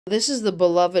This is the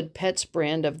Beloved Pets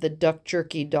brand of the Duck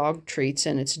Jerky dog treats,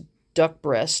 and it's duck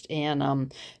breast,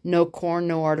 and no corn,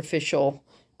 no artificial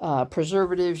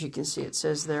preservatives. You can see it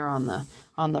says there on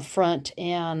the front,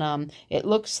 and it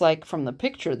looks like from the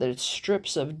picture that it's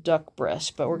strips of duck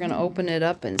breast, but we're going to open it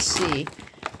up and see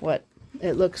what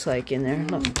it looks like in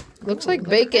there. Looks like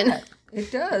bacon.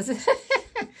 It does.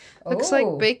 Looks like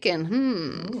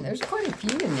bacon. There's quite a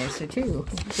few in there, so too.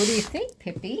 What do you think,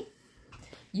 Pippi?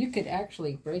 You could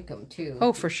actually break them, too.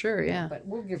 Oh, for sure, yeah. But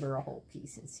we'll give her a whole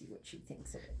piece and see what she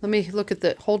thinks of it. Let me look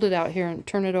at hold it out here and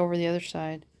turn it over the other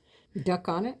side. Duck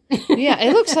on it? Yeah,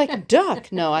 it looks like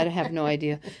duck. No, I have no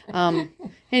idea.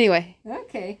 Anyway.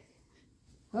 Okay.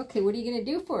 Okay, what are you going to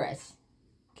do for us?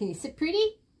 Can you sit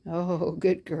pretty? Oh,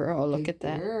 good girl. Look at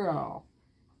that. Good girl.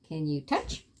 Can you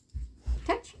touch?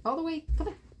 Touch all the way. Come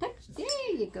on, touch. There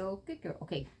you go. Good girl.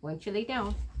 Okay, why don't you lay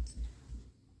down?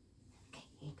 Okay,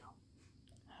 here you go.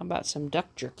 How about some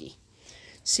duck jerky?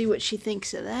 See what she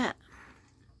thinks of that.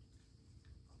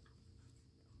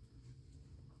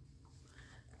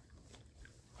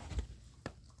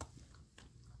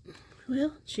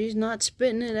 Well, she's not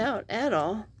spitting it out at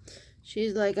all.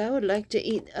 She's like, I would like to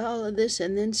eat all of this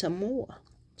and then some more.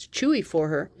 It's chewy for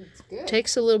her. It's good.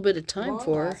 Takes a little bit of time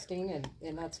for her.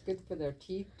 And that's good for their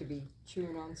teeth to be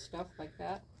chewing on stuff like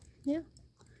that. Yeah.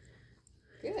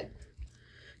 Good.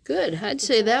 Good. I'd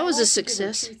say that was a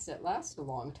success. Treats that last a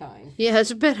long time. Yeah,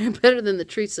 it's better than the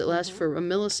treats that last for a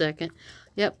millisecond.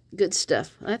 Yep, good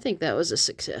stuff. I think that was a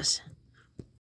success.